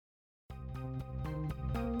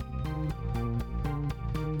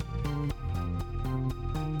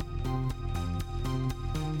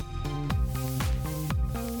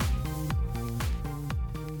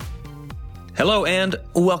Hello and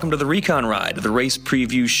welcome to the Recon Ride, the race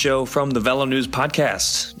preview show from the Velo News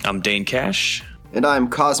podcast. I'm Dane Cash. And I'm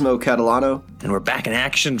Cosmo Catalano. And we're back in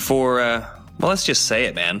action for, well, let's just say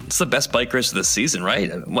it, man. It's the best bike race of the season,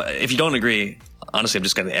 right? If you don't agree, honestly, I'm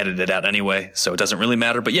just going to edit it out anyway, so it doesn't really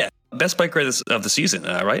matter. But yeah, best bike race of the season,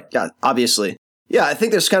 right? Yeah, obviously. Yeah, I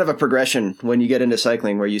think there's kind of a progression when you get into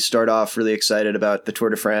cycling where you start off really excited about the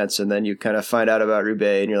Tour de France and then you kind of find out about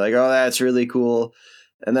Roubaix and you're like, oh, that's really cool.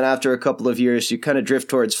 And then after a couple of years, you kind of drift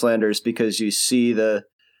towards Flanders because you see the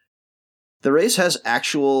race has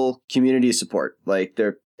actual community support. Like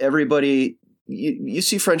everybody, you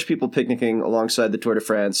see French people picnicking alongside the Tour de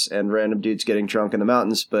France and random dudes getting drunk in the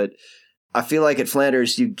mountains. But I feel like at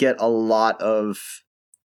Flanders, you get a lot of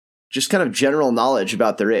just kind of general knowledge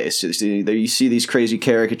about the race. You see these crazy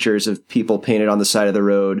caricatures of people painted on the side of the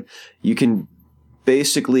road. You can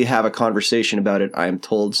basically have a conversation about it, I am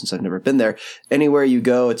told, since I've never been there. Anywhere you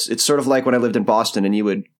go, it's sort of like when I lived in Boston and you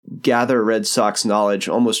would gather Red Sox knowledge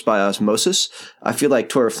almost by osmosis. I feel like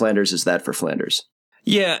Tour of Flanders is that for Flanders.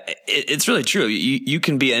 Yeah, it's really true. You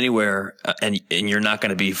can be anywhere and you're not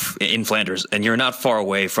going to be in Flanders, and you're not far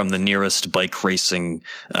away from the nearest bike racing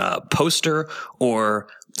poster or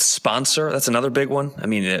sponsor. That's another big one. I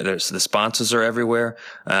mean, the sponsors are everywhere.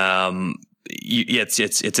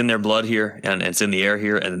 It's in their blood here and it's in the air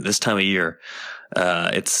here. And this time of year,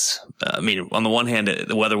 on the one hand,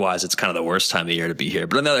 the weather-wise, it's kind of the worst time of year to be here.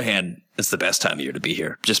 But on the other hand, it's the best time of year to be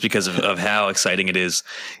here just because of how exciting it is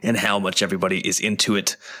and how much everybody is into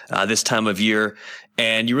it this time of year.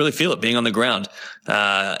 And you really feel it being on the ground.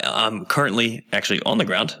 I'm currently actually on the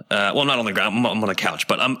ground. Well, not on the ground. I'm on a couch,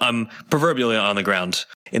 but I'm proverbially on the ground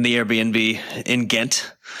in the Airbnb in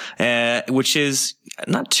Ghent, which is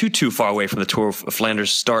not too far away from the Tour of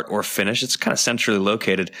Flanders start or finish. It's kind of centrally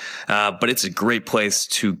located, but it's a great place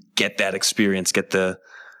to get that experience, get the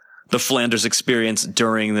Flanders experience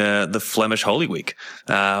during the Flemish Holy Week.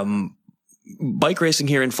 Bike racing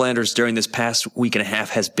here in Flanders during this past week and a half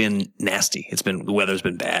has been nasty. The weather's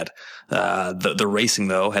been bad. The racing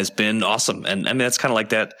though has been awesome. And I mean, that's kind of like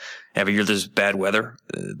that. Every year there's bad weather.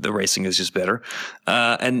 The racing is just better.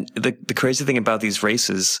 And the crazy thing about these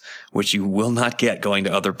races, which you will not get going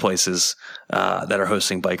to other places, that are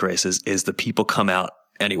hosting bike races, is the people come out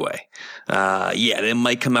anyway. They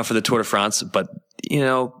might come out for the Tour de France, but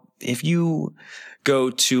if you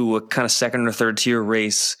go to a kind of second or third tier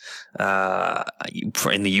race,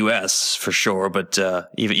 in the US for sure, but,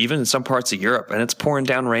 even in some parts of Europe and it's pouring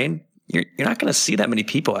down rain, you're not going to see that many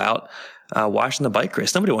people out, watching the bike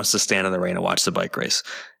race. Nobody wants to stand in the rain and watch the bike race.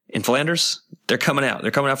 In Flanders, they're coming out.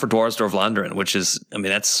 They're coming out for Dwars door Vlaanderen, which is,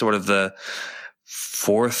 that's sort of the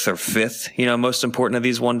fourth or fifth, most important of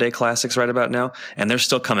these one-day classics right about now. And they're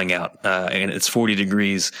still coming out, and it's 40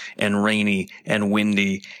 degrees and rainy and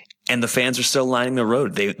windy. And the fans are still lining the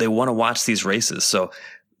road. They want to watch these races. So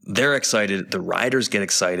they're excited. The riders get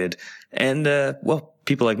excited. And,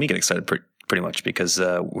 people like me get excited pretty much because,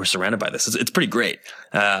 we're surrounded by this. It's pretty great.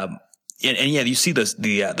 You see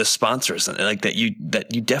the sponsors and like that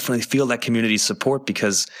you definitely feel that community support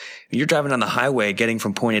because you're driving on the highway getting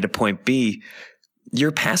from point A to point B.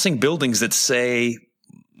 You're passing buildings that say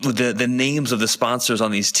the names of the sponsors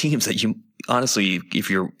on these teams that you honestly, if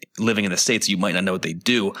you're living in the States, you might not know what they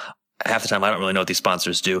do. Half the time, I don't really know what these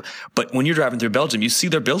sponsors do. But when you're driving through Belgium, you see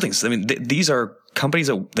their buildings. I mean, these are companies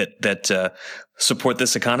that support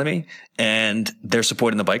this economy, and they're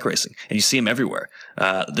supporting the bike racing. And you see them everywhere.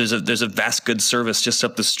 There's a vast good service just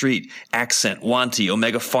up the street. Accent, Wanty,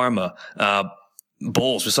 Omega Pharma,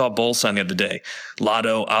 Bowles. We saw a Bowles sign the other day.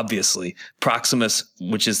 Lotto, obviously. Proximus,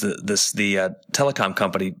 which is the telecom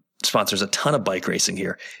company, sponsors a ton of bike racing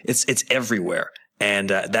here. It's everywhere. And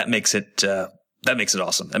that makes it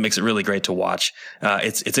awesome. That makes it really great to watch.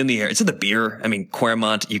 It's in the air. It's in the beer. I mean,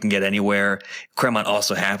 Quaremont, you can get anywhere. Quaremont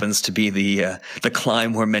also happens to be the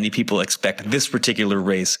climb where many people expect this particular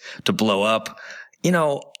race to blow up.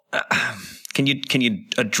 Can you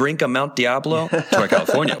drink a Mount Diablo? Tour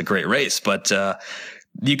California, a great race, but,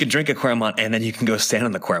 you can drink a Quaremont and then you can go stand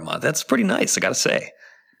on the Quaremont. That's pretty nice, I gotta say.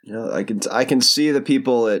 I can see the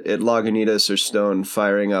people at Lagunitas or Stone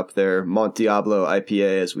firing up their Mont Diablo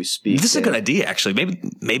IPA as we speak. This is a good idea, actually.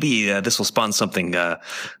 Maybe this will spawn something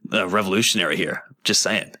revolutionary here. Just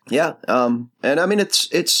saying. Yeah, and I mean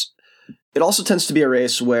it also tends to be a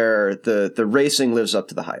race where the racing lives up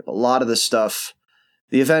to the hype. A lot of the stuff,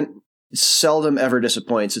 the event seldom ever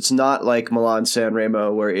disappoints. It's not like Milan San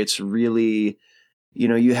Remo where it's really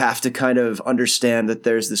you have to kind of understand that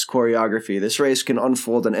there's this choreography. This race can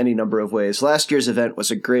unfold in any number of ways. Last year's event was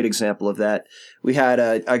a great example of that. We had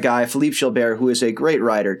a guy, Philippe Gilbert, who is a great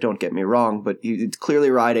rider, don't get me wrong, but he's clearly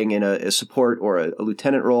riding in a support or a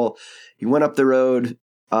lieutenant role. He went up the road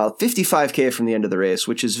 55K from the end of the race,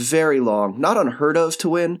 which is very long, not unheard of to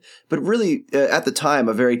win, but really, at the time,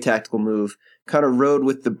 a very tactical move. Kind of rode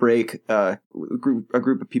with the break, a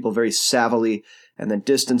group of people very savvily, and then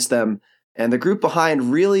distanced them. And the group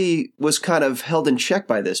behind really was kind of held in check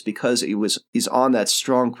by this because he's on that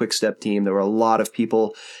strong Quick-Step team. There were a lot of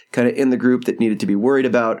people kind of in the group that needed to be worried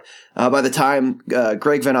about. By the time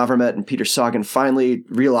Greg Van Avermaet and Peter Sagan finally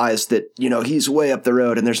realized that, he's way up the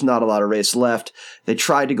road and there's not a lot of race left, they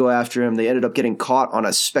tried to go after him. They ended up getting caught on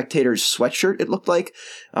a spectator's sweatshirt, it looked like,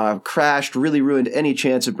 crashed, really ruined any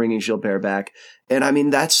chance of bringing Gilbert back. And I mean,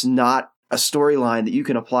 that's not a storyline that you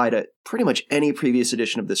can apply to pretty much any previous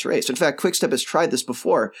edition of this race. In fact, Quick-Step has tried this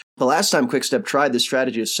before. The last time Quick-Step tried this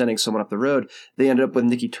strategy of sending someone up the road, they ended up with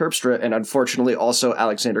Niki Terpstra and unfortunately also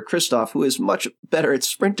Alexander Kristoff, who is much better at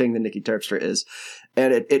sprinting than Niki Terpstra is.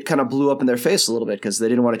 And it kind of blew up in their face a little bit because they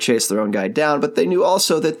didn't want to chase their own guy down, but they knew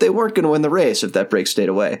also that they weren't going to win the race if that break stayed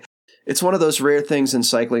away. It's one of those rare things in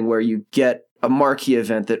cycling where you get a marquee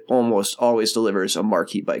event that almost always delivers a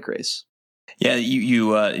marquee bike race. Yeah,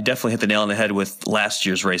 you definitely hit the nail on the head with last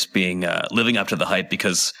year's race being living up to the hype,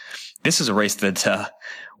 because this is a race that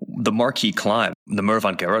the marquee climb, the Muur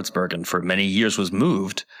van Gerardsbergen, for many years was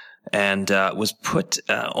moved and was put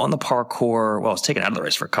on the parcours. Well, it was taken out of the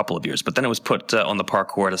race for a couple of years, but then it was put on the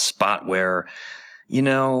parcours at a spot where,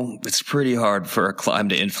 it's pretty hard for a climb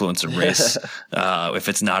to influence a race if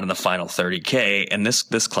it's not in the final 30K. And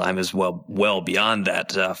this climb is well beyond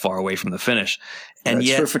that, far away from the finish. And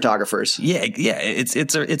yet, for photographers. Yeah.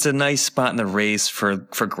 It's a nice spot in the race for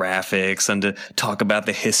graphics and to talk about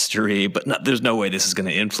the history, but there's no way this is going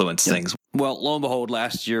to influence things. Well, lo and behold,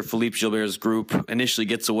 last year, Philippe Gilbert's group initially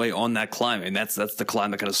gets away on that climb. And that's the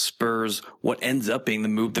climb that kind of spurs what ends up being the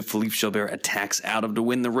move that Philippe Gilbert attacks out of to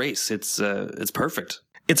win the race. It's perfect.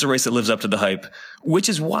 It's a race that lives up to the hype, which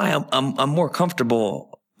is why I'm more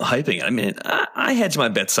comfortable hyping it. I mean, I hedge my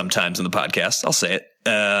bets sometimes in the podcast. I'll say it.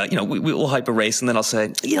 We'll hype a race and then I'll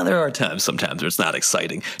say, there are sometimes where it's not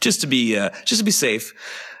exciting. Just to be safe.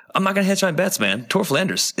 I'm not going to hedge my bets, man. Tour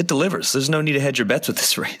Flanders, it delivers. There's no need to hedge your bets with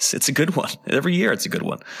this race. It's a good one. Every year it's a good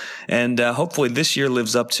one. And hopefully this year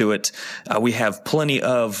lives up to it. We have plenty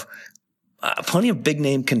of big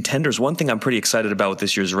name contenders. One thing I'm pretty excited about with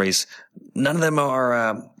this year's race, none of them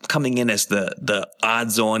are coming in as the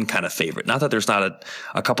odds on kind of favorite. Not that there's not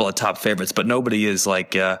a couple of top favorites, but nobody is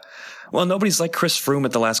like, nobody's like Chris Froome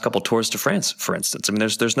at the last couple Tours de France, for instance. I mean,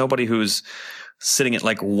 there's nobody who's sitting at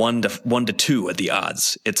like 1 to 2 at the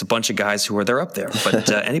odds. It's a bunch of guys who are there up there, but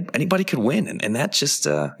anybody could win. And that's just,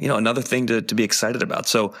 another thing to be excited about.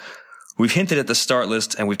 So we've hinted at the start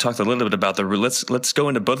list and we've talked a little bit about the route. Let's go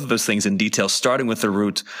into both of those things in detail, starting with the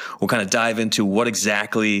route. We'll kind of dive into what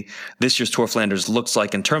exactly this year's Tour Flanders looks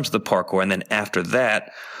like in terms of the parcours. And then after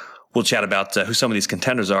that, we'll chat about who some of these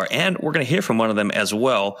contenders are, and we're going to hear from one of them as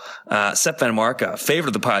well. Sepp Van Mark, a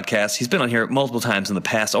favorite of the podcast. He's been on here multiple times in the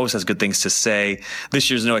past, always has good things to say. This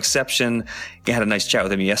year's no exception. I had a nice chat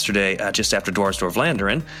with him yesterday, just after Dwarsdorf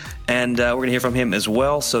Vlaanderen, and we're going to hear from him as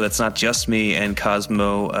well, so that's not just me and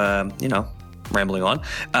Cosmo, rambling on,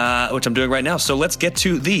 which I'm doing right now. So let's get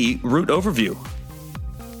to the route overview.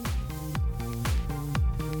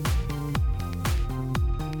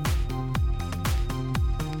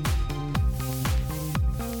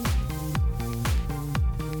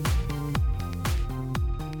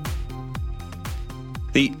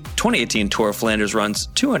 The 2018 Tour of Flanders runs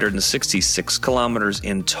 266 kilometers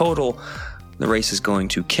in total. The race is going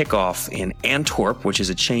to kick off in Antwerp, which is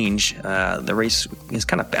a change. The race is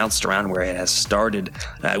kind of bounced around where it has started.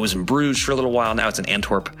 It was in Bruges for a little while. Now it's in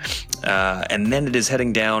Antwerp. And then it is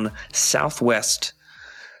heading down southwest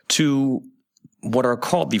to what are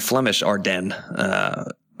called the Flemish Ardennes,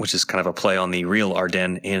 which is kind of a play on the real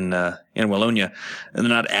Ardennes in Wallonia. And they're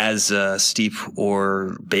not as steep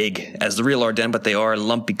or big as the real Ardennes, but they are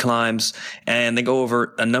lumpy climbs, and they go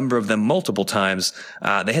over a number of them multiple times.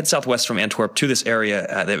 They head southwest from Antwerp to this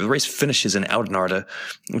area. The race finishes in Oudenaarde,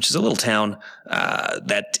 which is a little town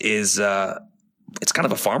that is it's kind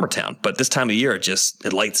of a farmer town, but this time of year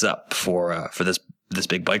it lights up for this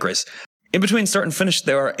big bike race. In between start and finish,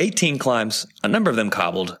 there are 18 climbs, a number of them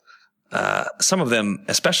cobbled. Some of them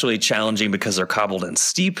especially challenging because they're cobbled and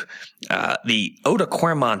steep. The Ode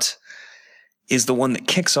Quermont is the one that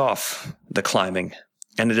kicks off the climbing,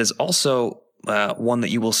 and it is also one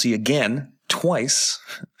that you will see again twice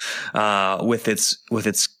with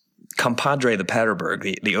its Compadre the Paterberg,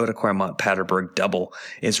 the Eau de Quermont Paterberg double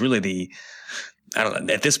is really I don't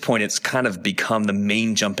know, at this point, it's kind of become the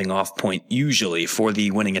main jumping off point usually for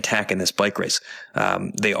the winning attack in this bike race.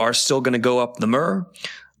 They are still going to go up the Mur,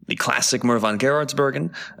 the classic Mur van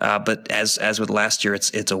Gerardsbergen, but as with last year,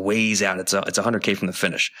 it's a ways out. It's 100K from the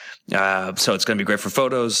finish. So it's going to be great for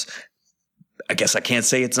photos. I guess I can't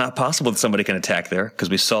say it's not possible that somebody can attack there, because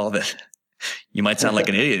we saw that. You might sound like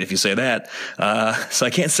an idiot if you say that. So I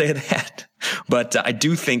can't say that. But I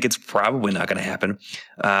do think it's probably not going to happen.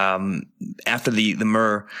 After the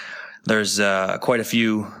Mur, there's quite a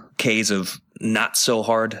few Ks of not so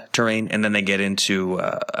hard terrain, and then they get into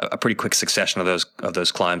a pretty quick succession of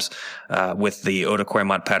those climbs, with the Eau de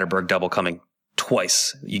Quermont Paterberg double coming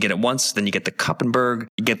twice. You get it once, then you get the Koppenberg,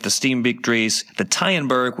 you get the Steenbeek Dries, the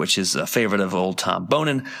Tyenberg, which is a favorite of old Tom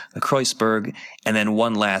Bonin, the Kreuzberg, and then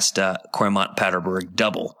one last Quermont Paterberg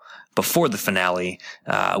double before the finale,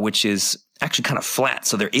 which is actually kind of flat.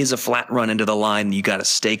 So there is a flat run into the line you got to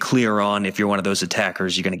stay clear on. If you're one of those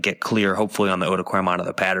attackers, you're going to get clear, hopefully, on the Eau de Quermont or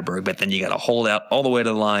the Paterberg, but then you got to hold out all the way to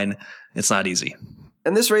the line. It's not easy.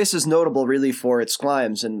 And this race is notable really for its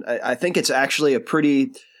climbs, and I think it's actually a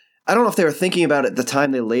pretty... I don't know if they were thinking about it at the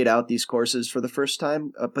time they laid out these courses for the first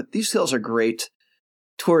time, but these hills are great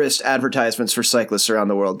tourist advertisements for cyclists around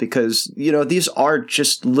the world, because, you know, these are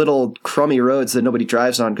just little crummy roads that nobody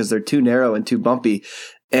drives on because they're too narrow and too bumpy.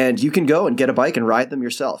 And you can go and get a bike and ride them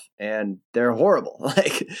yourself, and they're horrible.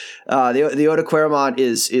 Like the Eau de Quermont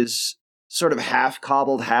is sort of half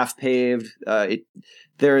cobbled, half paved.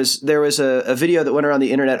 There was a video that went around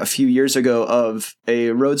the internet a few years ago of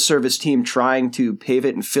a road service team trying to pave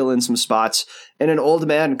it and fill in some spots, and an old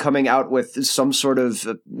man coming out with some sort of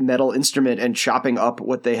metal instrument and chopping up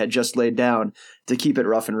what they had just laid down to keep it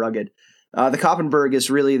rough and rugged. The Koppenberg is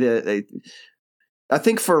really I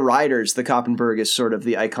think for riders, the Koppenberg is sort of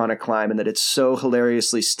the iconic climb, in that it's so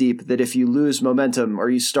hilariously steep that if you lose momentum, or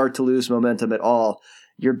you start to lose momentum at all,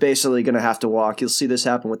 you're basically going to have to walk. You'll see this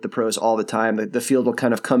happen with the pros all the time. The field will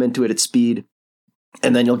kind of come into it at speed,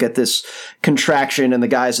 and then you'll get this contraction, and the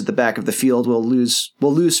guys at the back of the field will lose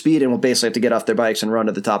speed and will basically have to get off their bikes and run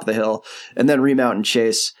to the top of the hill and then remount and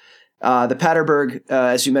chase. The Paterberg,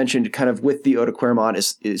 as you mentioned, kind of with the Eau de Quermont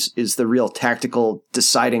is the real tactical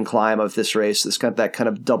deciding climb of this race. That kind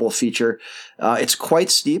of double feature. It's quite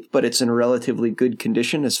steep, but it's in relatively good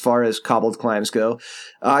condition as far as cobbled climbs go.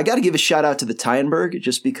 I got to give a shout out to the Tyenberg,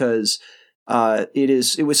 just because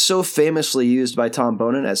it was so famously used by Tom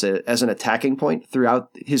Bonin as an attacking point throughout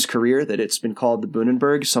his career that it's been called the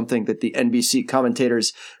Bunenberg, something that the NBC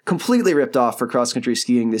commentators completely ripped off for cross-country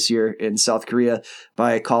skiing this year in South Korea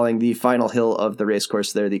by calling the final hill of the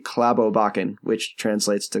racecourse there the Klæbobakken, which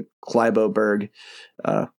translates to Klæboberg,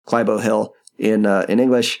 Klæbo Hill in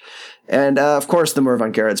English. And of course the Mur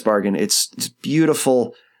van Gerardsbergen. It's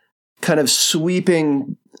beautiful, kind of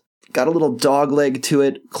sweeping, got a little dog leg to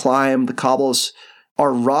it, climb. The cobbles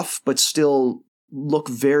are rough, but still look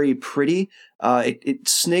very pretty. It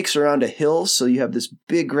snakes around a hill, so you have this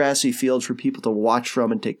big grassy field for people to watch from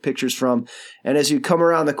and take pictures from. And as you come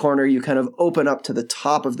around the corner, you kind of open up to the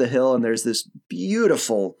top of the hill, and there's this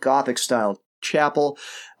beautiful Gothic-style chapel.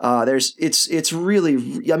 It's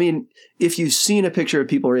really, I mean, if you've seen a picture of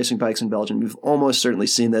people racing bikes in Belgium, you've almost certainly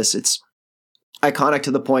seen this. It's iconic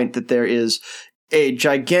to the point that there is a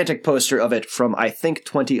gigantic poster of it from, I think,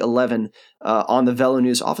 2011 on the Velo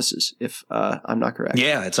News offices, if I'm not correct.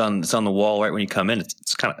 Yeah, it's on the wall right when you come in.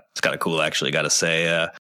 It's kind of cool, actually, got to say.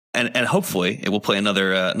 And hopefully it will play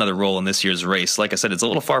another role in this year's race. Like I said, it's a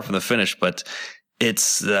little far from the finish, but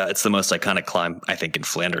it's the most iconic climb, I think, in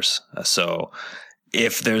Flanders. So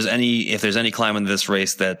if there's any climb in this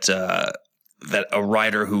race that a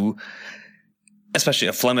rider who, especially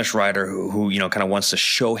a Flemish rider who you know kind of wants to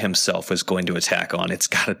show himself, is going to attack on, it's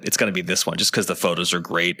got to be this one, just because the photos are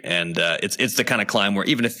great, and it's the kind of climb where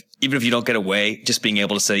even if you don't get away, just being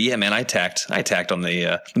able to say, yeah, man, I attacked on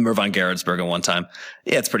the Mur van Gerardsbergen one time.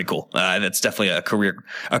 Yeah, it's pretty cool. That's definitely a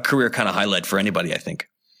career kind of highlight for anybody, I think.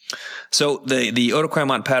 So the Eau de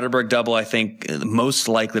Quermont Paterberg double, I think, most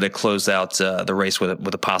likely to close out the race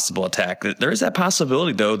with a possible attack. There is that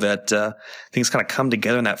possibility, though, that things kind of come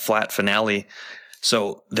together in that flat finale.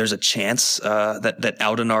 So there's a chance that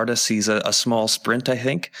Oudenaarde sees a small sprint, I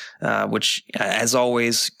think, which, as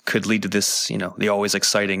always, could lead to this, you know, the always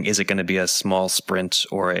exciting, is it going to be a small sprint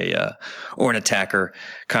or an attacker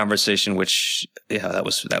conversation, which, yeah, that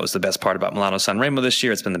was the best part about Milano Sanremo this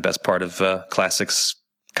year. It's been the best part of classics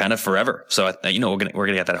kind of forever. So, you know, we're going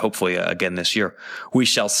to get that hopefully again this year. We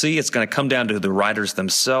shall see. It's going to come down to the riders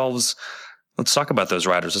themselves. Let's talk about those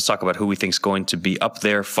riders. Let's talk about who we think is going to be up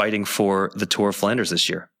there fighting for the Tour of Flanders this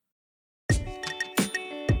year.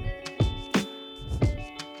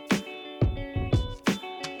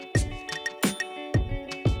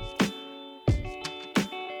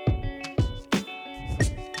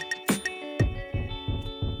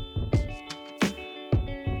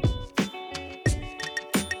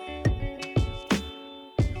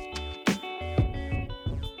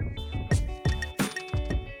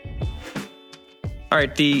 All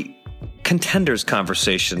right, the contenders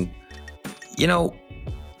conversation. You know,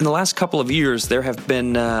 in the last couple of years, there have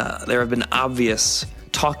been obvious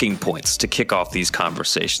talking points to kick off these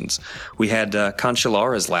conversations. We had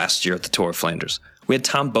Cancellara last year at the Tour of Flanders. We had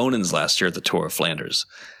Tom Bonens last year at the Tour of Flanders.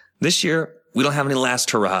 This year, we don't have any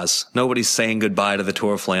last hurrahs. Nobody's saying goodbye to the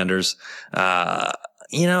Tour of Flanders.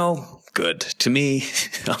 Good. To me,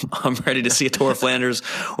 I'm ready to see a Tour of Flanders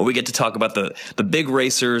where we get to talk about the big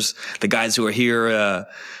racers, the guys who are here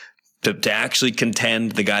to actually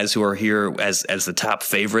contend, the guys who are here as the top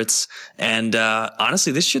favorites. And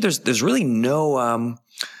honestly, this year there's really no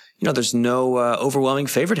there's no overwhelming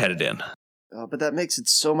favorite headed in. But that makes it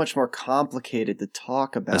so much more complicated to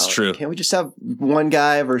talk about. That's true. Can't we just have one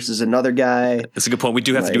guy versus another guy? That's a good point. We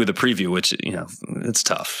do have to do with the preview, which, it's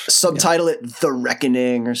tough. Subtitle it The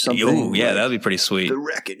Reckoning or something. Oh, yeah, that'd be pretty sweet. The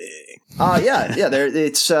Reckoning.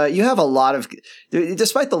 You have a lot of,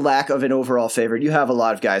 despite the lack of an overall favorite, you have a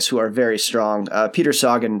lot of guys who are very strong. Peter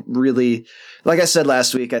Sagan really, like I said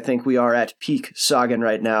last week, I think we are at peak Sagan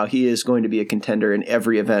right now. He is going to be a contender in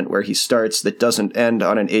every event where he starts that doesn't end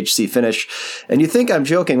on an HC finish. And you think I'm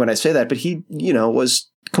joking when I say that, but he, was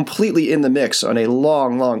completely in the mix on a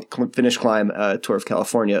long finish climb Tour of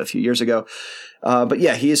California a few years ago. But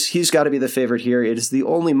yeah, he's got to be the favorite here. It is the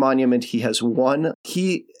only monument he has won.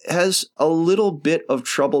 He has a little bit of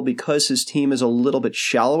trouble because his team is a little bit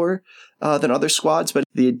shallower than other squads, but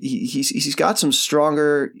he's got some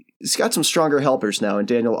stronger helpers now in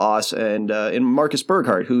Daniel Oss and in Marcus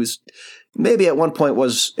Berghardt, who's maybe at one point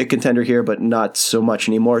was a contender here, but not so much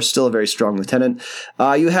anymore. Still a very strong lieutenant.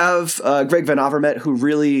 You have Greg Van Avermaet, who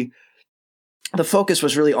really, the focus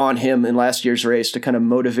was really on him in last year's race to kind of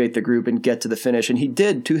motivate the group and get to the finish. And he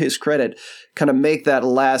did, to his credit, kind of make that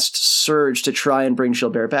last surge to try and bring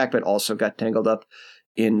Gilbert back, but also got tangled up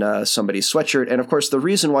in somebody's sweatshirt. And of course, the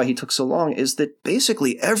reason why he took so long is that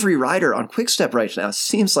basically every rider on Quick-Step right now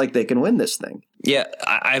seems like they can win this thing. Yeah,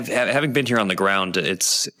 having been here on the ground,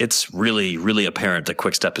 it's really, really apparent that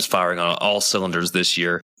Quick-Step is firing on all cylinders this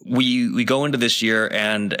year. We go into this year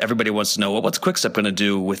and everybody wants to know, well, what's Quick-Step going to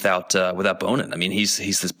do without Bonin? I mean, he's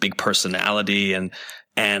this big personality and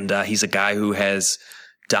he's a guy who has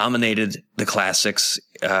dominated the classics,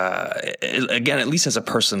 again, at least as a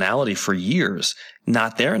personality for years.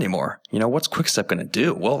 Not there anymore. What's Quick-Step going to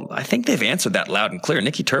do? Well, I think they've answered that loud and clear.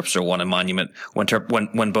 Nicky Terpstra won a monument when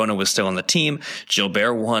Bonin was still on the team.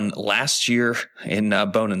 Gilbert won last year in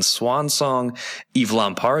Bonin's swan song. Yves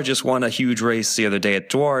Lampaert just won a huge race the other day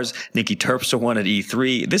at Dwars. Nicky Terpstra won at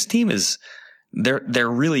E3. This team they're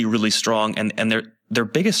really, really strong, and their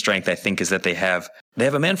biggest strength, I think, is that they have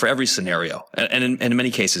a man for every scenario, and in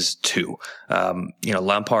many cases two.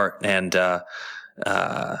 Lampaert and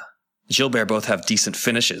Gilbert both have decent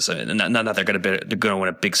finishes. Not they're going to win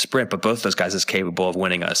a big sprint, but both those guys is capable of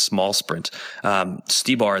winning a small sprint.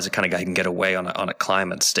 Stybar is the kind of guy who can get away on a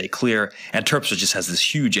climb and stay clear. And Terpstra just has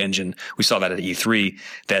this huge engine. We saw that at E3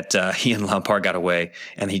 that he and Lampaert got away,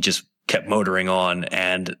 and he just kept motoring on,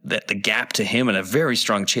 and that the gap to him and a very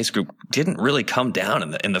strong chase group didn't really come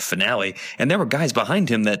down in the finale. And there were guys behind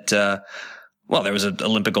him that, there was an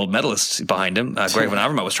Olympic gold medalist behind him. Greg Van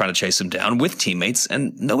Avermaet was trying to chase him down with teammates,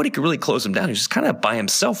 and nobody could really close him down. He was just kind of by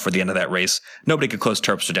himself for the end of that race. Nobody could close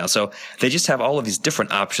Terpstra down. So they just have all of these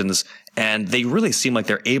different options, and they really seem like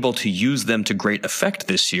they're able to use them to great effect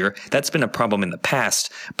this year. That's been a problem in the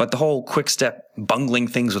past, but the whole Quick-Step bungling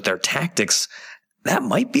things with their tactics, that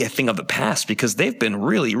might be a thing of the past because they've been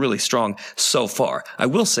really, really strong so far. I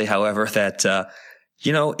will say, however, that, if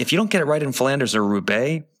you don't get it right in Flanders or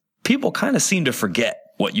Roubaix, people kind of seem to forget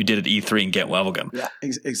what you did at E3 and Ghent-Wevelgem. Yeah,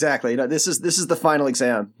 exactly. This is the final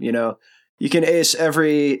exam. You can ace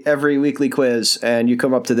every weekly quiz and you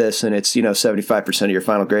come up to this and it's, 75% of your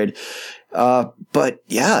final grade. But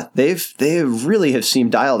yeah, they really have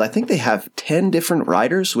seemed dialed. I think they have 10 different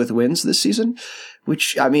riders with wins this season,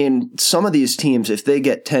 which, some of these teams, if they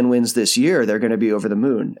get 10 wins this year, they're going to be over the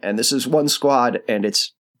moon. And this is one squad, and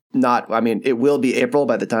it's not, it will be April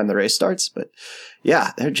by the time the race starts, but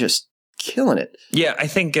yeah, they're just killing it. Yeah, I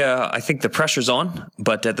think the pressure's on,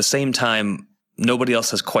 but at the same time, nobody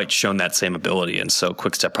else has quite shown that same ability. And so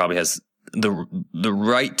Quick-Step probably has the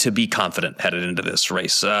right to be confident headed into this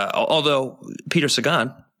race. Although Peter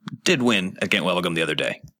Sagan did win at Ghent-Wevelgem the other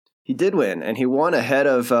day. He did win, and he won ahead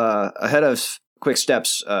of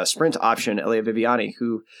Quick-Step's sprint option, Elia Viviani,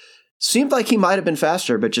 who seemed like he might have been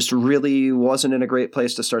faster, but just really wasn't in a great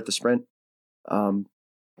place to start the sprint.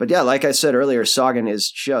 But yeah, like I said earlier, Sagan is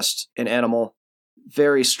just an animal,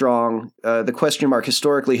 very strong. The question mark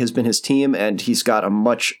historically has been his team, and he's got a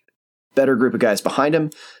much better group of guys behind him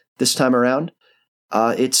this time around.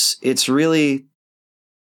 It's really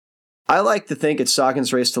I like to think it's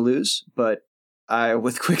Sagan's race to lose, but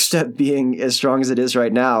with Quick-Step being as strong as it is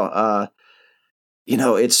right now,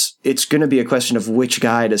 it's going to be a question of which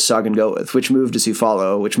guy does Sagan go with, which move does he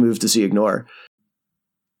follow, which move does he ignore.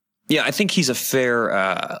 Yeah, I think he's a fair.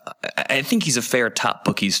 Top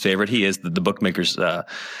bookies favorite. He is the bookmakers,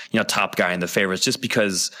 top guy in the favorites, just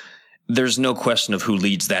because there's no question of who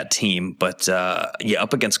leads that team. But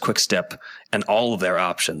up against Quick-Step and all of their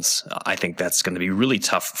options, I think that's going to be really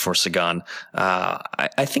tough for Sagan.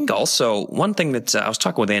 I think also one thing that I was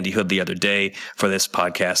talking with Andy Hood the other day for this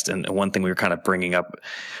podcast, and one thing we were kind of bringing up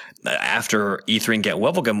after E3 and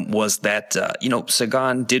Gent-Wevelgem was that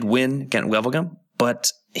Sagan did win Gent-Wevelgem,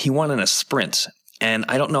 but he won in a sprint. And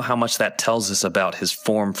I don't know how much that tells us about his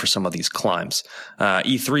form for some of these climbs.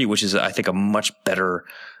 E3, which is, I think, a much better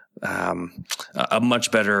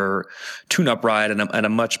tune-up ride and a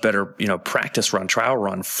much better, practice run, trial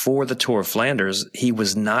run for the Tour of Flanders. He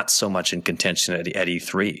was not so much in contention at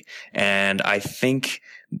E3. And I think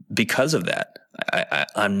because of that,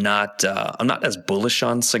 I'm not as bullish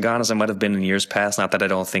on Sagan as I might have been in years past. Not that I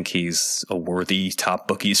don't think he's a worthy top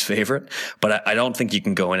bookies favorite, but I don't think you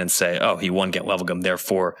can go in and say, oh, he won Gent-Wevelgem,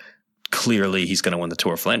 therefore clearly he's going to win the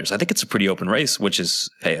Tour of Flanders. I think it's a pretty open race, which is,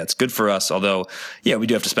 hey, that's good for us. Although, yeah, we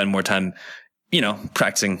do have to spend more time,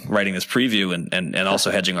 practicing writing this preview and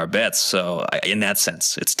also hedging our bets. So in that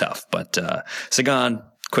sense, it's tough. But Sagan,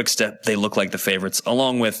 Quick-Step, they look like the favorites,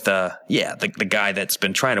 along with, the guy that's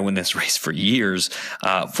been trying to win this race for years.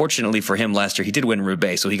 Fortunately for him last year, he did win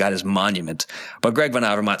Roubaix, so he got his monument. But Greg Van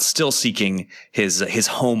Avermaet still seeking his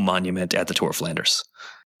home monument at the Tour of Flanders.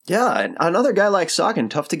 Yeah, and another guy like Sagan,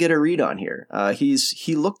 tough to get a read on here.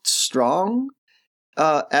 He looked strong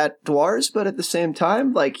at Dwars, but at the same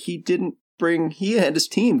time, like he and his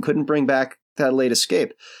team couldn't bring back that late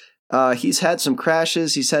escape. He's had some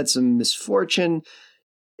crashes, he's had some misfortune.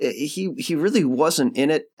 He really wasn't in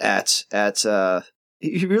it at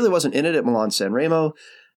Milan San Remo.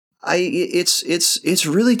 It's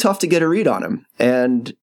really tough to get a read on him.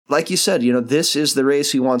 And like you said, this is the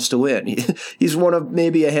race he wants to win. He's one of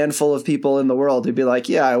maybe a handful of people in the world who'd be like,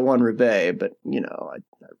 yeah, I won Roubaix, but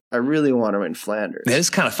I really want to win Flanders. It is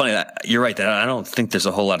kind of funny. You're right. That I don't think there's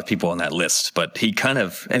a whole lot of people on that list, but he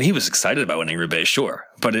was excited about winning Roubaix, sure.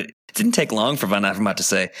 But it didn't take long for Van Avermaet to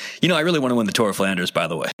say, I really want to win the Tour of Flanders, by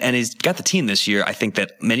the way. And he's got the team this year, I think,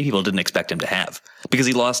 that many people didn't expect him to have, because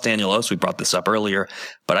he lost Daniel Oss. We brought this up earlier.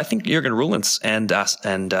 But I think Jürgen Roelants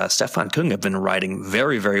and Stefan Kung have been riding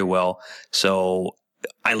very, very well. So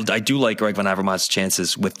I do like Greg Van Avermaet's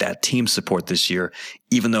chances with that team support this year,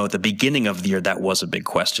 even though at the beginning of the year, that was a big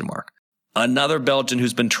question mark. Another Belgian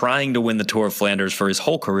who's been trying to win the Tour of Flanders for his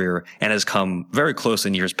whole career and has come very close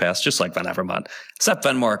in years past, just like Van Avermaet. Sepp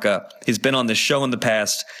van Marke. He's been on this show in the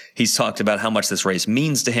past. He's talked about how much this race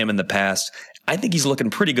means to him in the past. I think he's looking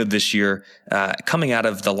pretty good this year. Coming out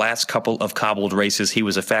of the last couple of cobbled races, he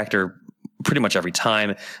was a factor pretty much every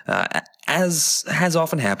time. As has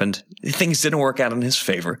often happened, things didn't work out in his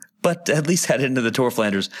favor, but at least headed into the Tour of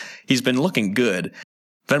Flanders, he's been looking good.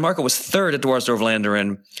 Van Marke was third at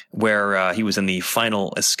Dwars-door-Vlaanderen, where he was in the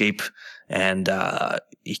final escape, and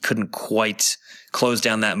he couldn't quite close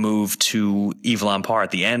down that move to Yves Lampaert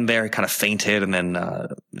at the end there. He kind of fainted, and then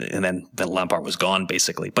Lampaert was gone,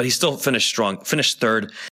 basically. But he still finished strong, finished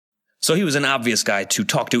third. So he was an obvious guy to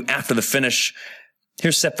talk to after the finish.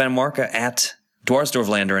 Here's Sepp van Marke at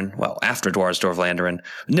Dwars-door-Vlaanderen, after Dwars-door-Vlaanderen,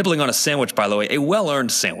 nibbling on a sandwich, by the way, a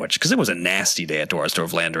well-earned sandwich, because it was a nasty day at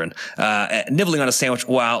Dwars-door-Vlaanderen, nibbling on a sandwich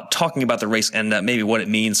while talking about the race and maybe what it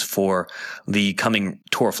means for the coming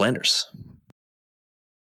Tour of Flanders.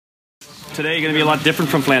 Today going to be a lot different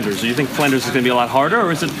from Flanders. Do you think Flanders is going to be a lot harder, or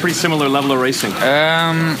is it a pretty similar level of racing?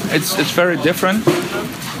 It's very different.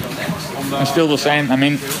 It's still the same. I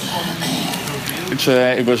mean,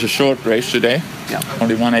 it was a short race today. Yeah.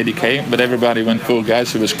 Only 180k, but everybody went full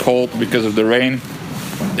gas. It was cold because of the rain.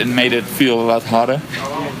 It made it feel a lot harder.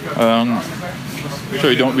 So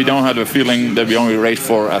we don't have the feeling that we only raced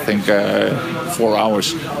for, I think, 4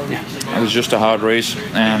 hours. Yeah. It was just a hard race,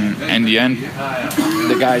 and in the end,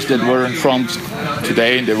 the guys that were in front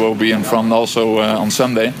today, they will be in front also on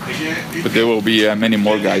Sunday, but there will be many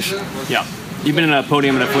more guys. Yeah, you've been in a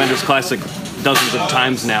podium in a Flanders Classic dozens of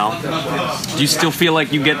times now. Do you still feel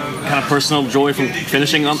like you get kind of personal joy from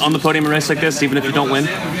finishing on the podium in a race like this, even if you don't win?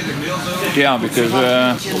 Yeah, because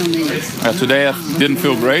today I didn't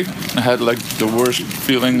feel great. I had like the worst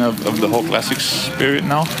feeling of the whole Classics period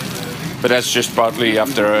now. But that's just partly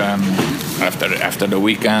after the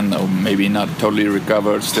weekend, or maybe not totally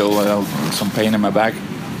recovered, still some pain in my back.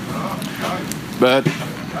 But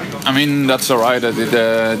I mean, that's all right. I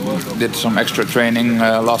did some extra training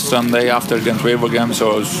last Sunday after Gent-Wevelgem,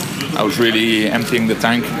 so I was really emptying the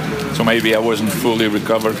tank. So maybe I wasn't fully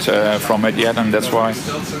recovered from it yet, and that's why.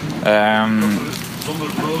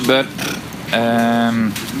 But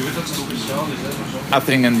I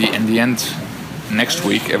think in the end, next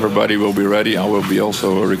week everybody will be ready. I will be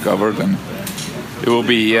also recovered, and it will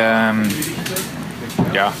be I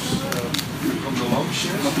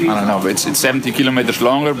don't know. It's 70 kilometers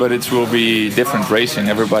longer, but it will be different racing.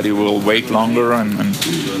 Everybody will wait longer, and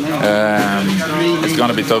it's going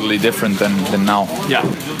to be totally different than now. Yeah.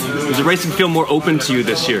 Does the racing feel more open to you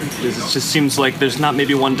this year? It just seems like there's not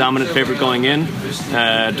maybe one dominant favorite going in.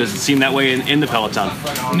 Does it seem that way in the peloton?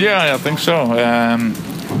 Yeah, I think so.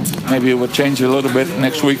 Maybe it will change a little bit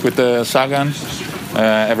next week with Sagan.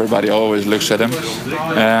 Everybody always looks at him.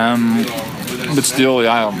 But still,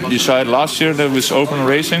 you saw it last year, there was open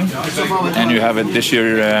racing, and you have it this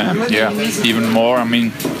year, even more. I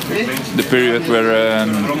mean, the period where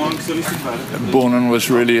Boonen was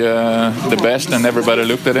really the best and everybody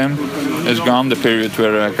looked at him is gone. The period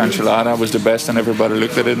where Cancellara was the best and everybody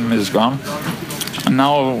looked at him is gone. And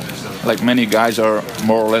now, like, many guys are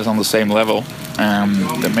more or less on the same level.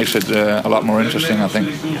 That makes it a lot more interesting, I think.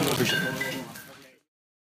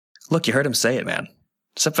 Look, you heard him say it, man.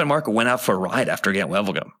 Sepp van Marken went out for a ride after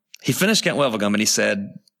Gent-Wevelgem. He finished Gent-Wevelgem and he said,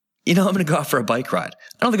 I'm going to go out for a bike ride.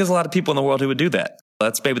 I don't think there's a lot of people in the world who would do that.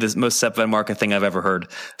 That's maybe the most Sepp van Marken thing I've ever heard.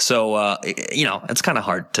 So, it's kind of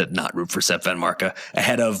hard to not root for Sepp van Marken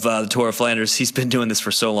ahead of the Tour of Flanders. He's been doing this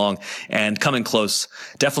for so long and coming close.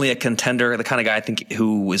 Definitely a contender, the kind of guy I think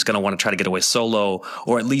who is going to want to try to get away solo,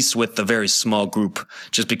 or at least with a very small group,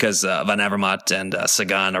 just because Van Avermaet and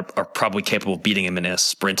Sagan are probably capable of beating him in a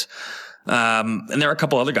sprint. And there are a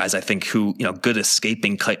couple other guys I think who, good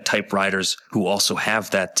escaping type riders who also have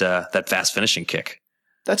that fast finishing kick.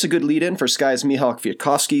 That's a good lead-in for Sky's Michał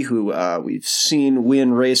Kwiatkowski, who we've seen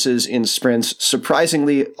win races in sprints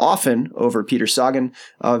surprisingly often over Peter Sagan.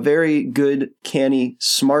 A very good, canny,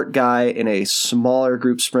 smart guy in a smaller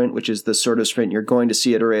group sprint, which is the sort of sprint you're going to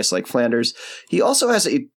see at a race like Flanders. He also has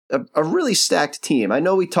a really stacked team. I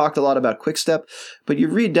know we talked a lot about Quickstep, but you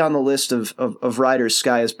read down the list of riders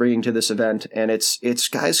Sky is bringing to this event, and it's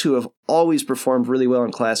guys who have always performed really well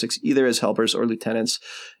in classics, either as helpers or lieutenants.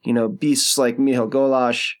 Beasts like Michal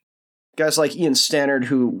Golas, guys like Ian Stannard,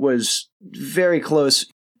 who was very close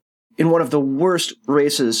in one of the worst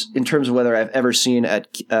races in terms of weather I've ever seen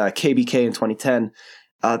at KBK in 2010.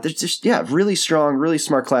 There's just, really strong, really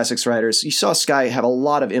smart classics riders. You saw Sky have a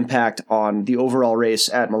lot of impact on the overall race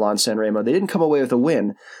at Milan-San Remo. They didn't come away with a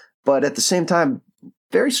win, but at the same time,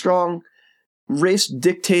 very strong,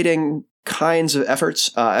 race-dictating kinds of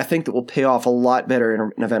efforts. I think that will pay off a lot better in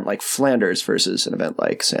an event like Flanders versus an event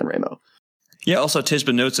like San Remo. Yeah, also Tiesj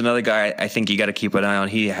Benoot's another guy I think you got to keep an eye on.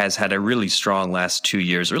 He has had a really strong last 2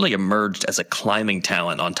 years, really emerged as a climbing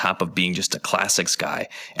talent on top of being just a classics guy.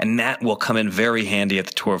 And that will come in very handy at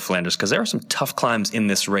the Tour of Flanders because there are some tough climbs in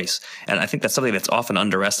this race. And I think that's something that's often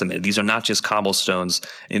underestimated. These are not just cobblestones.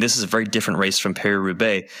 And this is a very different race from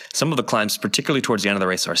Paris-Roubaix. Some of the climbs, particularly towards the end of the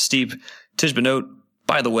race, are steep. Tiesj Benoot,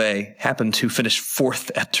 by the way, happened to finish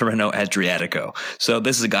fourth at Tirreno Adriatico. So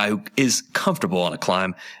this is a guy who is comfortable on a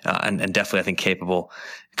climb and definitely, I think, capable,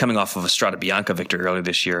 coming off of a Strade Bianche victory earlier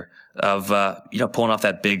this year, of pulling off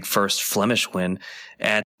that big first Flemish win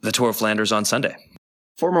at the Tour of Flanders on Sunday.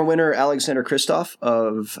 Former winner Alexander Kristoff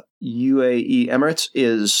of UAE Emirates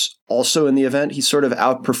is also in the event. He sort of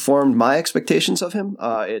outperformed my expectations of him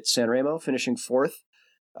at San Remo, finishing fourth.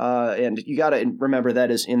 And you got to remember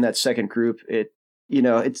that is in that second group.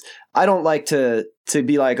 I don't like to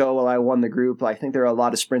be like, oh, well, I won the group. I think there are a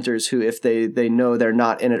lot of sprinters who, if they know they're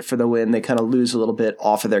not in it for the win, they kind of lose a little bit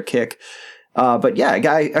off of their kick. But yeah, a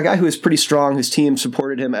guy who is pretty strong. His team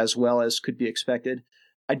supported him as well as could be expected.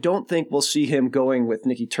 I don't think we'll see him going with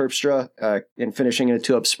Nicky Terpstra and finishing in a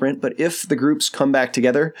 2-up sprint. But if the groups come back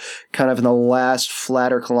together kind of in the last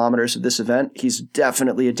flatter kilometers of this event, he's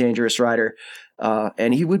definitely a dangerous rider.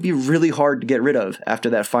 And he would be really hard to get rid of after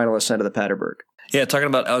that final ascent of the Paterberg. Yeah, talking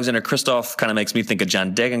about Alexander Kristoff kind of makes me think of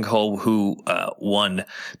John Degenkolb, who won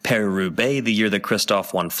Paris-Roubaix the year that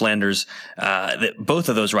Kristoff won Flanders. Both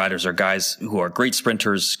of those riders are guys who are great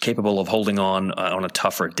sprinters, capable of holding on a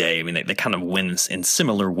tougher day. I mean, they kind of win in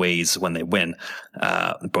similar ways when they win,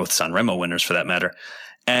 both San Remo winners for that matter.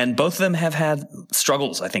 And both of them have had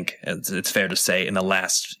struggles, I think it's fair to say, in the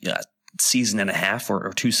last season and a half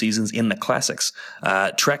or 2 seasons in the classics.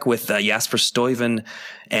 Trek with Jasper Stuyven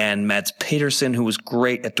and Mads Pedersen, who was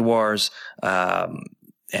great at Dwars.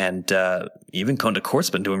 And even Koen de Kort's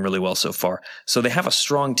been doing really well so far. So they have a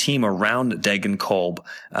strong team around Degenkolb,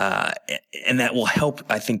 and that will help,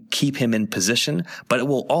 I think, keep him in position. But it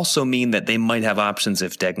will also mean that they might have options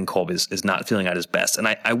if Degenkolb is not feeling at his best. And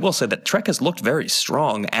I will say that Trek has looked very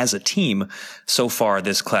strong as a team so far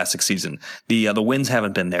this classic season. The wins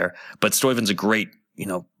haven't been there, but Stuyven's a great,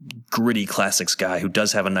 gritty classics guy who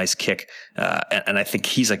does have a nice kick. And I think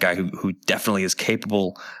he's a guy who definitely is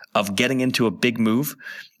capable of getting into a big move.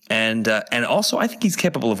 And also I think he's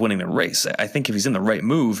capable of winning the race. I think if he's in the right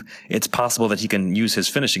move, it's possible that he can use his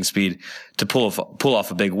finishing speed to pull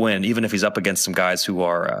off a big win, even if he's up against some guys who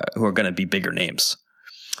are going to be bigger names.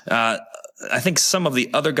 I think some of the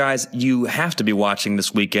other guys you have to be watching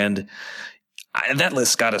this weekend, that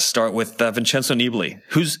list got to start with Vincenzo Nibali,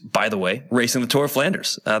 who's, by the way, racing the Tour of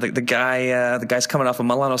Flanders. The guy's coming off a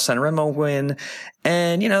Milano Sanremo win.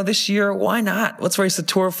 And, this year, why not? Let's race the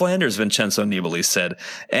Tour of Flanders, Vincenzo Nibali said.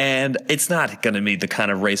 And it's not going to be the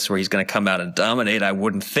kind of race where he's going to come out and dominate, I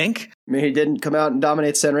wouldn't think. I mean, he didn't come out and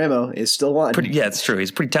dominate Sanremo. He still won. Yeah, it's true.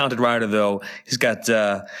 He's a pretty talented rider, though. He's got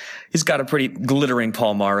a pretty glittering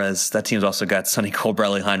Palmares. That team's also got Sonny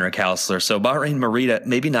Colbrelli, Heinrich Hausler. So Bahrain Merida,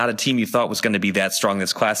 maybe not a team you thought was going to be that strong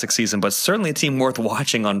this classic season, but certainly a team worth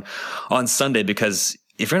watching on Sunday, because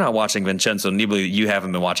if you're not watching Vincenzo Nibali, you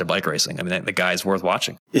haven't been watching bike racing. I mean, the guy's worth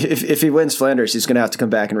watching. If he wins Flanders, he's going to have to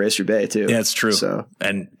come back and race Roubaix too. Yeah, it's true. So,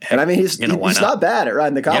 and I mean, he's not bad at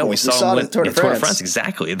riding the cobbles. Yeah, we saw him at the Tour de France.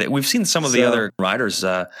 Exactly. We've seen some of the other riders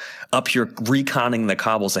up here reconning the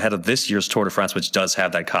cobbles ahead of this year's Tour de France, which does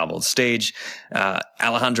have that cobbled stage.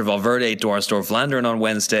 Alejandro Valverde, Dwars-Door-Vlaanderen on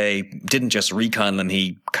Wednesday, didn't just recon them;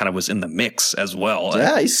 he kind of was in the mix as well.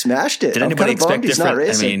 Yeah, he smashed it. Did anybody expect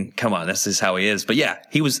different? I mean, come on, this is how he is. But yeah,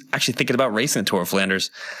 he was actually thinking about racing the Tour of Flanders.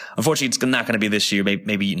 Unfortunately, it's not going to be this year,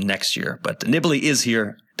 maybe next year. But Nibali is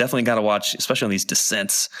here. Definitely got to watch, especially on these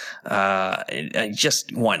descents.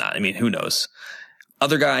 Just why not? I mean, who knows?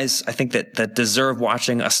 Other guys, I think that deserve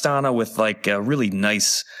watching. Astana with like a really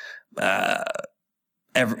nice,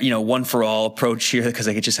 one for all approach here, because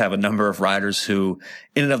they could just have a number of riders who,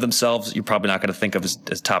 in and of themselves, you're probably not going to think of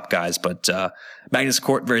as top guys. But Magnus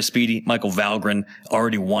Kort, very speedy. Michael Valgren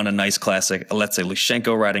already won a nice classic. Alexei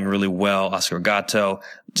Lushenko riding really well. Oscar Gatto,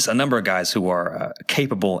 just a number of guys who are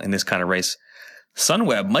capable in this kind of race.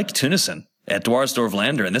 Sunweb, Mike Tunison at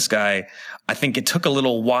Dwars-Door-Vlaanderen, and this guy, I think it took a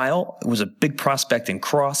little while. It was a big prospect in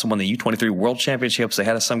cross, won the U23 World Championships. They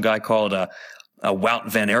had some guy called Wout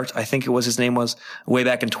van Aert, I think his name was, way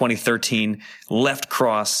back in 2013. Left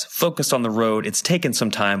cross, focused on the road. It's taken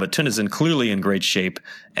some time, but Tunison clearly in great shape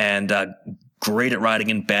and great at riding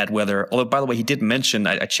in bad weather. Although, by the way, he did mention,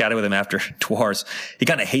 I chatted with him after Dwars, he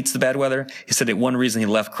kind of hates the bad weather. He said that one reason he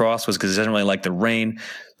left cross was because he doesn't really like the rain.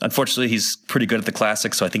 Unfortunately, he's pretty good at the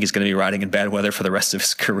classics, so I think he's going to be riding in bad weather for the rest of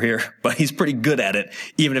his career. But he's pretty good at it,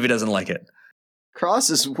 even if he doesn't like it. Cross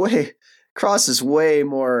is way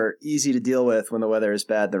more easy to deal with when the weather is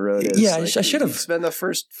bad than the road is. Yeah, I should have spent the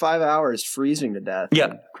first 5 hours freezing to death.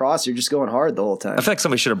 Yeah. Cross, you're just going hard the whole time. I feel like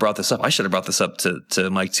somebody should have brought this up. I should have brought this up to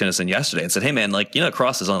Mike Tunison yesterday and said, hey man,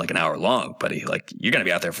 cross is only like an hour long, buddy. Like, you're going to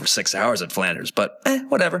be out there for 6 hours at Flanders, but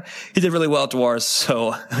whatever. He did really well at Dwars,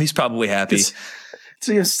 so he's probably happy.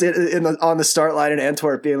 So you sit on the start line in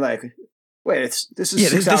Antwerp being like, wait, this is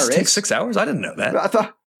 6 hours. This takes 6 hours? I didn't know that. I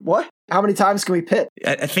thought, what? How many times can we pit?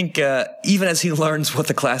 I think even as he learns what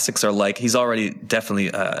the classics are like, he's already definitely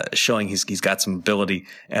showing he's got some ability,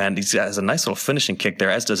 and he has a nice little finishing kick there,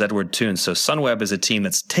 as does Edward Thun. So Sunweb is a team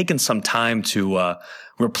that's taken some time to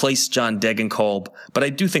replace John Degenkolb, but I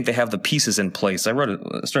do think they have the pieces in place. I wrote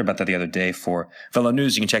a story about that the other day for Velo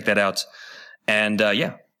News. You can check that out. And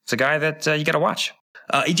it's a guy that you got to watch.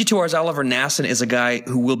 AG2R's Oliver Nassen is a guy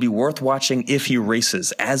who will be worth watching if he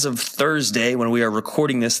races. As of Thursday, when we are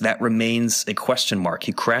recording this, that remains a question mark.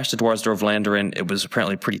 He crashed at Dwars-Door-Vlaanderen. It was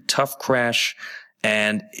apparently a pretty tough crash,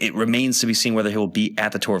 and it remains to be seen whether he will be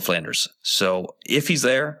at the Tour of Flanders. So if he's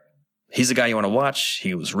there, he's a guy you want to watch.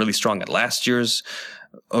 He was really strong at last year's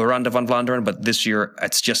Ronde van Vlaanderen, but this year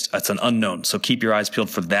it's an unknown. So keep your eyes peeled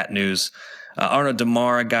for that news. Arnaud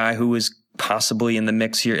Démare, a guy who is possibly in the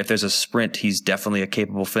mix here. If there's a sprint, he's definitely a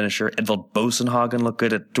capable finisher. Edvald Bosenhagen looked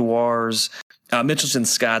good at Dwars. Mitchelton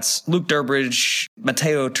Scotts, Luke Durbridge,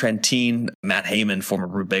 Matteo Trentin, Matt Heyman, former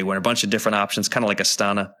Roubaix winner, a bunch of different options, kind of like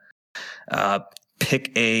Astana.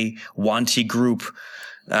 Pick a Wanty Group,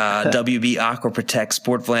 WB Aqua Protect,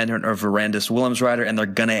 Sport Vlaanderen, or Verandis Willems rider, and they're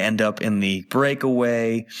going to end up in the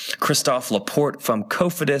breakaway. Christophe Laporte from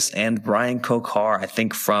Cofidis and Brian Kokar, I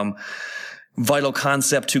think, from Vital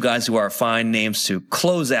Concept, two guys who are fine names to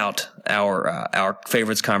close out our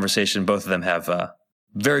favorites conversation. Both of them have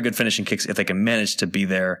very good finishing kicks if they can manage to be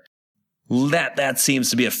there. That seems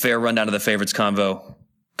to be a fair rundown of the favorites convo.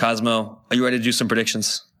 Cosmo, are you ready to do some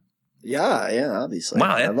predictions? Yeah, obviously.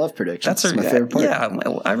 Wow, I love predictions. That's my favorite part. Yeah,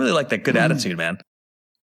 I really like that good attitude, man.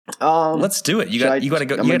 Let's do it. You got to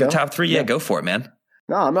go. You got a top three. Yeah, go for it, man.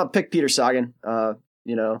 No, I'm gonna pick Peter Sagan. I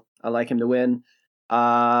like him to win.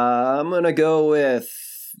 I'm gonna go with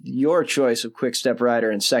your choice of Quick Step Rider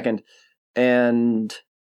in second, and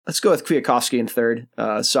let's go with Kwiatkowski in third.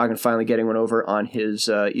 Sagan finally getting one over on his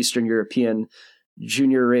Eastern European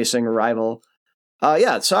junior racing rival.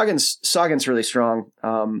 Sagan's really strong.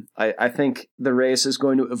 I think the race is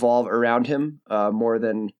going to evolve around him more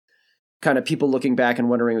than kind of people looking back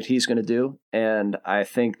and wondering what he's going to do. And I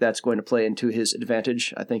think that's going to play into his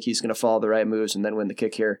advantage. I think he's going to follow the right moves and then win the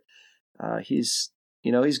kick here. He's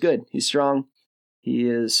good. He's strong. He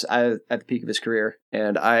is at the peak of his career.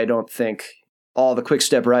 And I don't think all the quick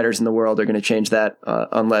step riders in the world are going to change that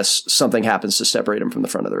unless something happens to separate him from the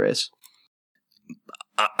front of the race.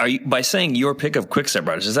 Are you, by saying your pick of quick step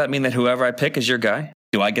riders, does that mean that whoever I pick is your guy?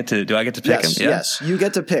 Do I get to pick him? Yeah. Yes, you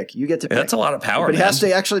get to pick. That's a lot of power, but man.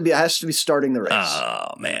 It has to be starting the race.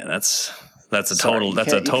 Oh man, that's a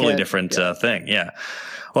totally different thing. Yeah.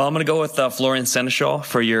 Well, I'm going to go with Florian Seneschal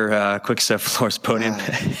for your quick step floors podium.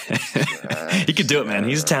 He could do it, man.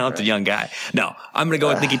 He's a talented young guy. No, I'm going to go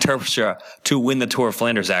with Nicky Terpstra to win the Tour of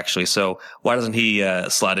Flanders, actually. So why doesn't he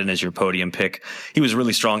slide in as your podium pick? He was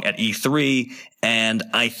really strong at E3, and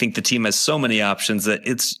I think the team has so many options that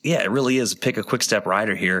it really is pick a quick step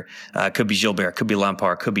rider here. Could be Gilbert, could be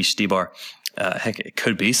Lampard, could be Stybar. Heck, it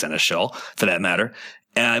could be Seneschal for that matter.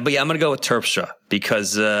 But yeah, I'm going to go with Terpstra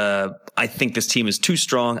because I think this team is too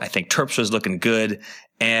strong. I think Terpstra is looking good,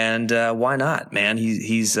 and why not, man?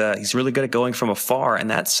 He's really good at going from afar, and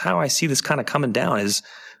that's how I see this kind of coming down: is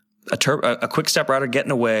a quick step rider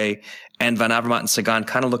getting away, and Van Avermaet and Sagan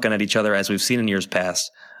kind of looking at each other as we've seen in years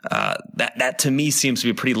past. That to me seems to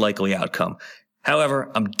be a pretty likely outcome.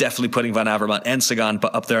 However, I'm definitely putting Van Avermaet and Sagan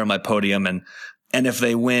up there on my podium, and if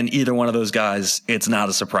they win either one of those guys, it's not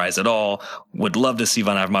a surprise at all. Would love to see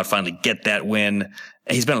Van Avermaet finally get that win.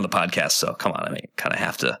 He's been on the podcast, so come on. I mean, kind of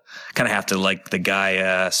have to like the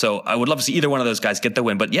guy. So I would love to see either one of those guys get the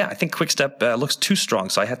win. But yeah, I think Quickstep looks too strong,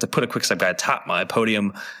 so I have to put a Quickstep guy atop my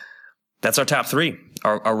podium. That's our top three,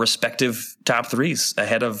 our respective top threes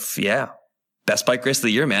ahead of, best bike race of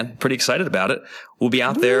the year, man. Pretty excited about it. We'll be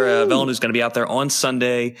out there. Villeneuve's going to be out there on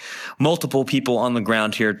Sunday. Multiple people on the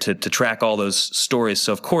ground here to track all those stories.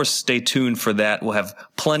 So, of course, stay tuned for that. We'll have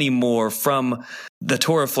plenty more from the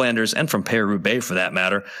Tour of Flanders and from Paris-Roubaix, for that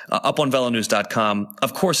matter, up on VeloNews.com,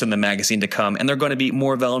 of course, in the magazine to come. And there are going to be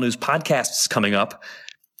more VeloNews podcasts coming up.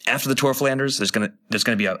 After the Tour of Flanders, there's going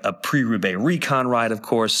to be a pre-Roubaix recon ride, of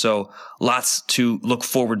course. So lots to look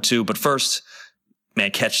forward to. But first,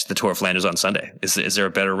 man, catch the Tour of Flanders on Sunday. Is there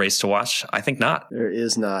a better race to watch? I think not. There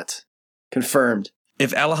is not. Confirmed.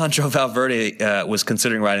 If Alejandro Valverde was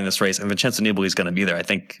considering riding this race and Vincenzo Nibali is going to be there, I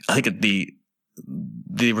think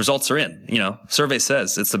the results are in. Survey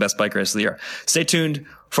says it's the best bike race of the year. Stay tuned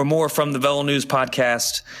for more from the Velo News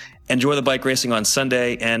podcast. Enjoy the bike racing on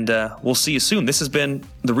Sunday, and we'll see you soon. This has been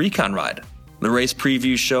the Recon Ride, the race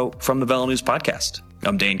preview show from the Velo News podcast.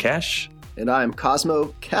 I'm Dane Cash. And I'm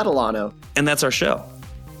Cosmo Catalano. And that's our show.